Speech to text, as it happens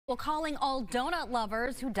Well, calling all donut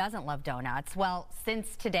lovers who doesn't love donuts. Well,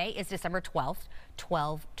 since today is December 12th,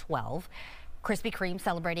 12/12, Krispy Kreme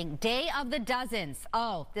celebrating Day of the Dozens.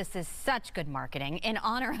 Oh, this is such good marketing. In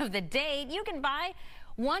honor of the date, you can buy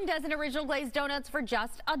 1 dozen original glazed donuts for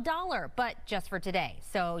just $1, but just for today.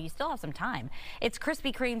 So you still have some time. It's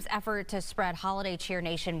Krispy Kreme's effort to spread holiday cheer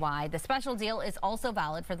nationwide. The special deal is also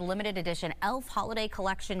valid for the limited edition Elf Holiday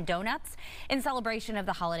Collection donuts in celebration of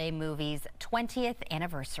the holiday movie's 20th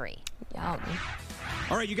anniversary. Yum.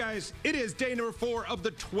 All right, you guys, it is day number 4 of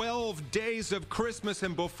the 12 days of Christmas.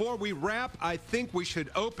 And before we wrap, I think we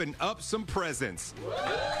should open up some presents.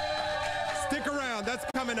 Stick around. That's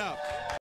coming up.